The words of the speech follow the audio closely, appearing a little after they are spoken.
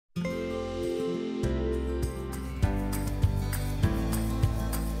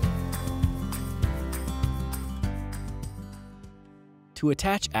To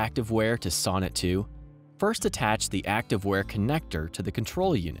attach ActiveWear to SONNET 2, first attach the ActiveWear connector to the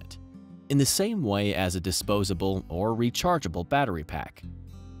control unit, in the same way as a disposable or rechargeable battery pack.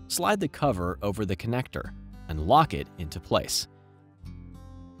 Slide the cover over the connector and lock it into place.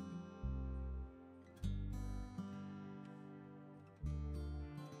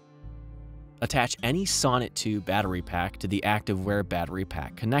 Attach any SONNET 2 battery pack to the ActiveWear battery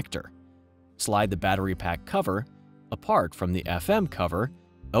pack connector. Slide the battery pack cover apart from the FM cover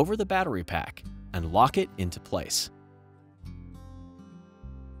over the battery pack and lock it into place.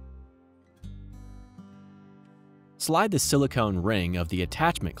 Slide the silicone ring of the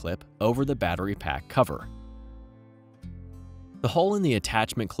attachment clip over the battery pack cover. The hole in the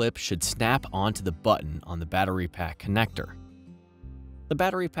attachment clip should snap onto the button on the battery pack connector. The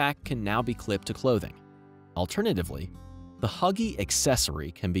battery pack can now be clipped to clothing. Alternatively, the Huggy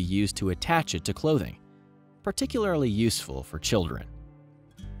accessory can be used to attach it to clothing, particularly useful for children.